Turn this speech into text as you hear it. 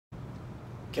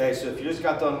Okay, so if you just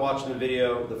got done watching the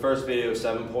video, the first video,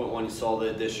 7.1, you saw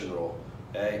the addition rule.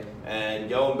 Okay, and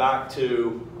going back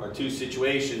to our two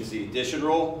situations, the addition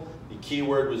rule, the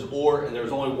keyword was or, and there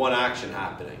was only one action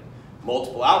happening.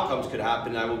 Multiple outcomes could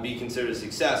happen, that would be considered a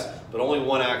success, but only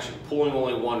one action, pulling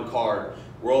only one card,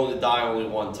 rolling the die only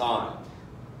one time.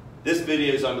 This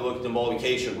video is going to look at the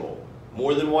multiplication rule.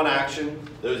 More than one action,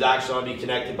 those actions are going to be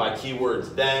connected by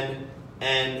keywords then,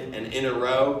 and in a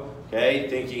row. Okay,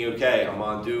 thinking, okay, I'm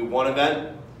going to do one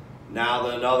event, now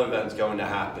then another event's going to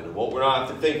happen. What we're going to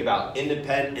have to think about,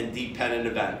 independent and dependent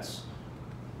events.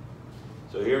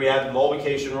 So here we have the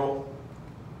multiplication rule.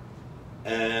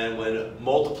 And when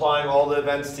multiplying all the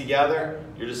events together,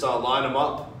 you're just going to line them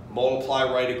up, multiply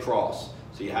right across.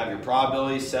 So you have your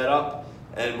probability set up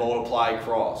and multiply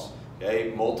across.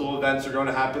 Okay, multiple events are going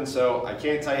to happen, so I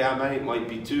can't tell you how many. It might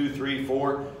be 2, 3,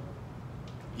 4.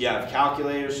 You have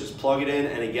calculators, just plug it in,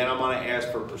 and again, I'm going to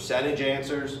ask for percentage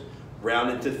answers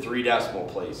rounded to 3 decimal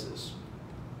places.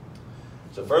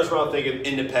 So first we're going to think of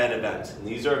independent events, and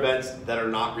these are events that are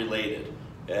not related.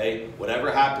 Okay?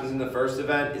 Whatever happens in the first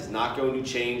event is not going to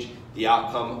change the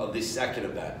outcome of the second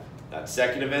event. That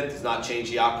second event does not change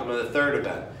the outcome of the third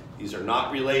event. These are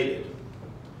not related.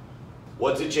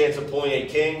 What's the chance of pulling a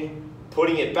king?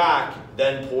 Putting it back,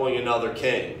 then pulling another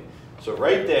king. So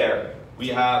right there, we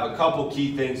have a couple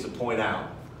key things to point out.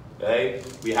 Okay?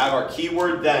 We have our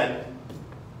keyword then.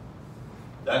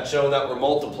 That's showing that we're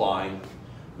multiplying.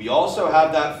 We also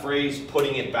have that phrase,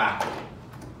 putting it back.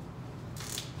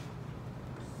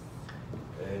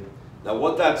 Okay? Now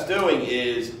what that's doing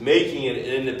is making it an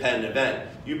independent event.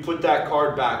 You put that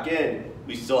card back in,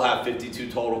 we still have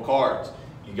 52 total cards.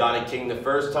 You got a king the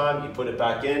first time, you put it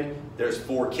back in, there's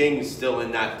 4 kings still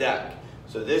in that deck.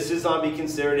 So this is going to be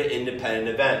considered an independent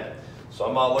event. So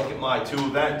I'm going to look at my 2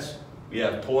 events. We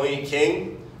have pulling a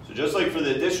king. So just like for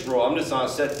the addition rule, I'm just going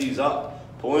to set these up.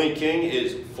 Pulling a king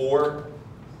is 4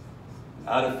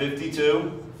 out of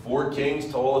 52. 4 kings,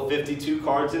 total of 52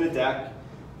 cards in a deck.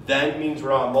 Then means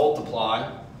we're going to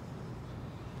multiply.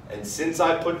 And since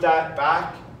I put that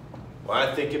back, when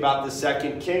I think about the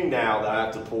second king now that I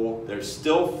have to pull, there's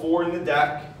still 4 in the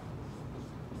deck.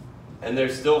 And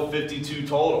there's still 52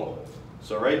 total.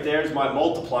 So right there's my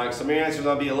multiplying. So my answer is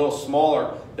going to be a little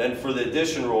smaller than for the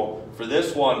addition rule. For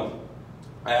this one,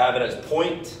 I have it as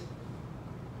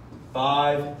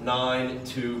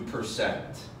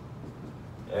 0.592%.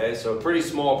 Okay, so a pretty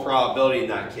small probability in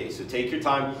that case. So take your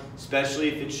time, especially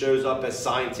if it shows up as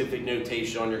scientific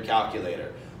notation on your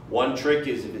calculator. One trick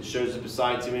is if it shows up as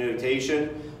scientific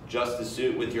notation, just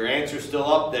assume with your answer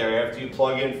still up there, after you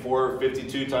plug in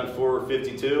 452 times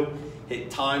 452, hit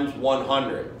times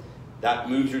 100. That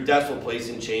moves your decimal place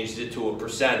and changes it to a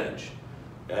percentage.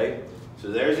 Okay?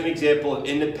 So there's an example of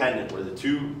independent where the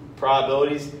 2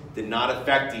 probabilities did not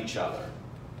affect each other.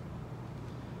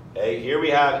 Okay? Here we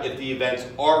have if the events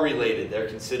are related, they're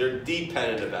considered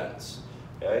dependent events.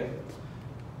 Okay?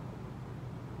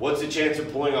 What's the chance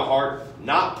of pulling a heart,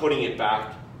 not putting it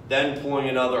back, then pulling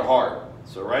another heart?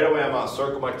 So right away I'm going to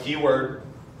circle my keyword.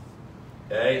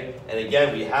 Okay? And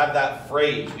again, we have that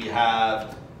phrase. We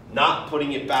have not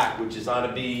putting it back, which is going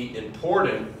to be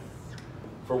important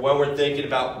for when we're thinking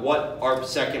about what our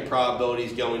second probability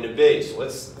is going to be. So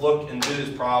let's look and do this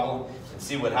problem and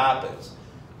see what happens.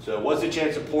 So what's the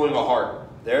chance of pulling a heart?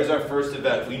 There's our first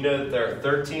event. We know that there are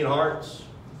 13 hearts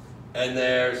and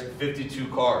there's 52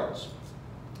 cards.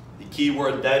 The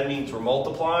keyword then means we're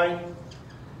multiplying.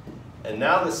 And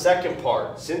now the second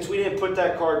part. Since we didn't put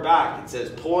that card back, it says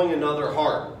pulling another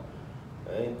heart.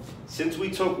 Okay? Since we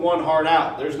took 1 heart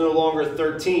out, there's no longer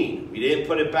 13. We didn't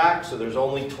put it back, so there's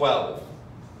only 12.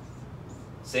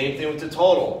 Same thing with the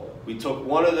total. We took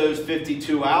one of those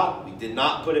 52 out. We did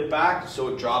not put it back, so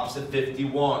it drops to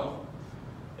 51.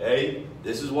 Okay?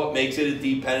 This is what makes it a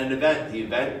dependent event.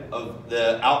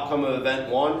 The outcome of event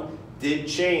 1 did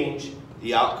change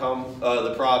the outcome,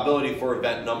 the probability for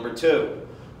event number 2.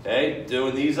 Okay?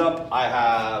 Doing these up, I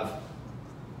have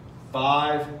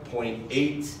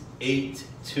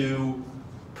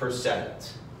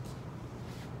 5.882%.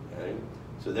 Okay?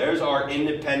 So there's our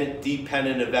independent,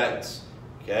 dependent events.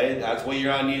 Okay? That's what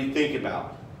you're going to need to think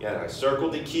about. Again, I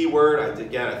circled the keyword. I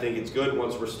think it's good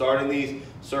once we're starting these,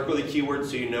 circle the keyword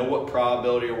so you know what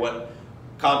probability or what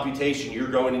computation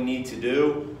you're going to need to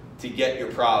do to get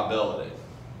your probability.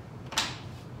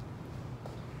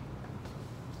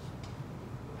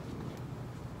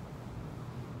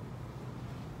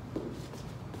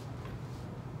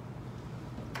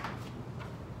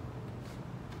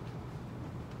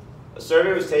 A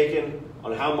survey was taken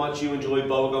on how much you enjoy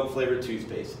bubblegum flavored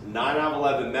toothpaste. 9 out of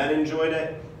 11 men enjoyed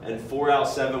it, and 4 out of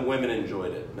 7 women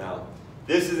enjoyed it. Now,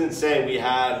 this isn't saying we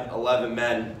had 11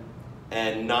 men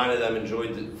and 9 of them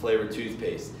enjoyed the flavored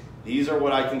toothpaste. These are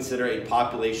what I consider a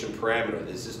population parameter.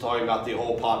 This is talking about the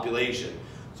whole population.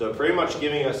 So pretty much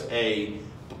giving us a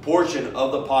proportion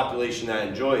of the population that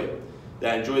enjoy it,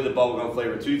 that enjoy the bubblegum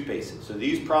flavored toothpaste. So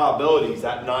these probabilities,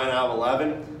 that 9 out of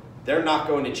 11, they're not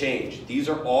going to change. These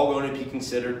are all going to be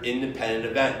considered independent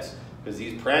events because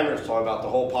these parameters talk about the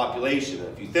whole population. And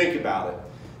if you think about it,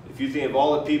 if you think of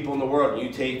all the people in the world and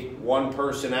you take one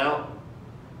person out,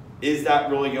 is that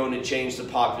really going to change the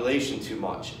population too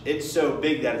much? It's so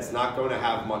big that it's not going to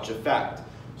have much effect.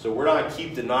 So we're going to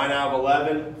keep the 9 out of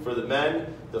 11 for the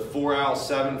men, the 4 out of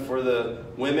 7 for the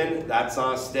women. That's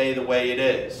going to stay the way it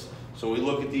is. So when we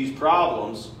look at these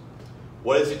problems,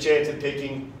 what is the chance of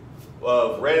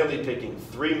randomly picking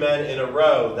 3 men in a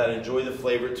row that enjoy the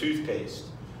flavored toothpaste?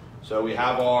 So we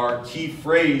have our key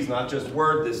phrase, not just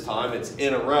word this time, it's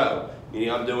in a row. Meaning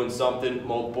I'm doing something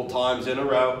multiple times in a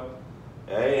row.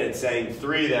 Okay, and it's saying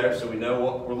 3 there, so we know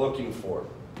what we're looking for.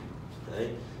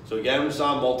 Okay, so again, we're just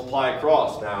going to multiply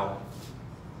across. Now,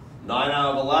 9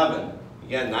 out of 11.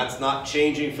 Again, that's not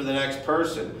changing for the next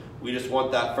person. We just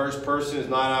want that first person is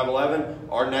 9 out of 11.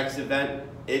 Our next event,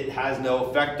 it has no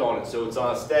effect on it. So it's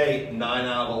going to stay 9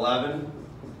 out of 11.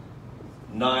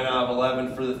 9 out of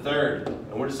 11 for the third.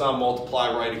 And we're just going to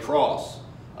multiply right across.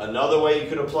 Another way you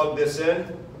could have plugged this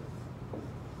in,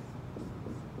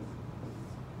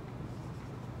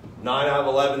 9 out of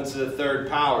 11 to the third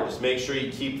power. Just make sure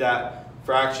you keep that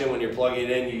fraction when you're plugging it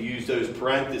in. You use those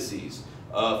parentheses.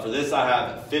 For this I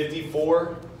have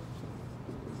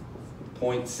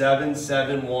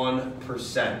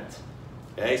 54.771%.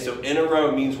 Okay, so in a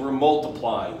row means we're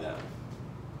multiplying them.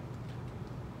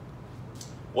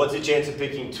 What's the chance of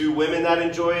picking 2 women that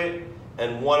enjoy it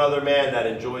and 1 other man that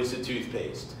enjoys the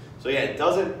toothpaste? So yeah,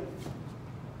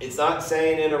 it's not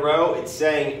saying in a row, it's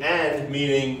saying and,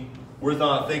 meaning we're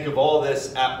not think of all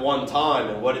this at one time.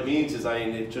 And what it means is,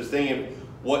 just thinking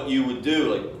what you would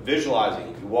do, like visualizing.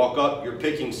 If you walk up, you're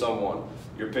picking someone.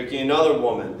 You're picking another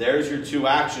woman. There's your 2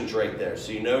 actions right there.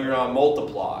 So you know you're on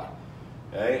multiply.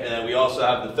 Okay? And then we also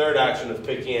have the third action of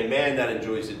picking a man that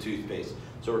enjoys the toothpaste.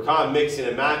 So we're kind of mixing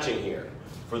and matching here.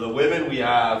 For the women, we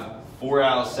have 4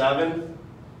 out of 7.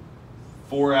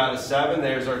 4 out of 7,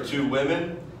 there's our 2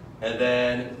 women. And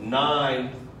then 9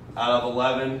 out of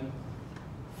 11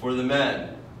 for the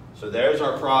men. So there's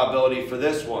our probability for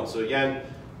this one. So again,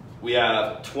 we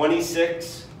have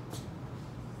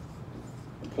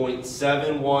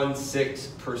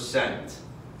 26.716%.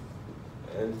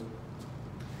 And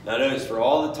now notice, for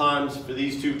all the times for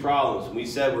these 2 problems, we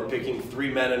said we're picking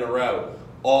 3 men in a row.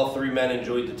 All 3 men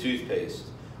enjoyed the toothpaste.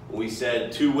 When we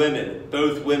said 2 women,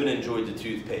 both women enjoyed the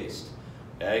toothpaste.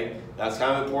 Okay? That's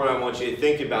kind of important. I want you to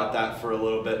think about that for a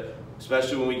little bit,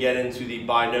 especially when we get into the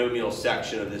binomial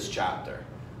section of this chapter.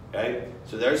 Okay?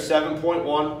 So there's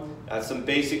 7.1. That's some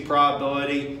basic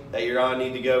probability that you're going to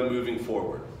need to go moving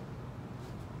forward.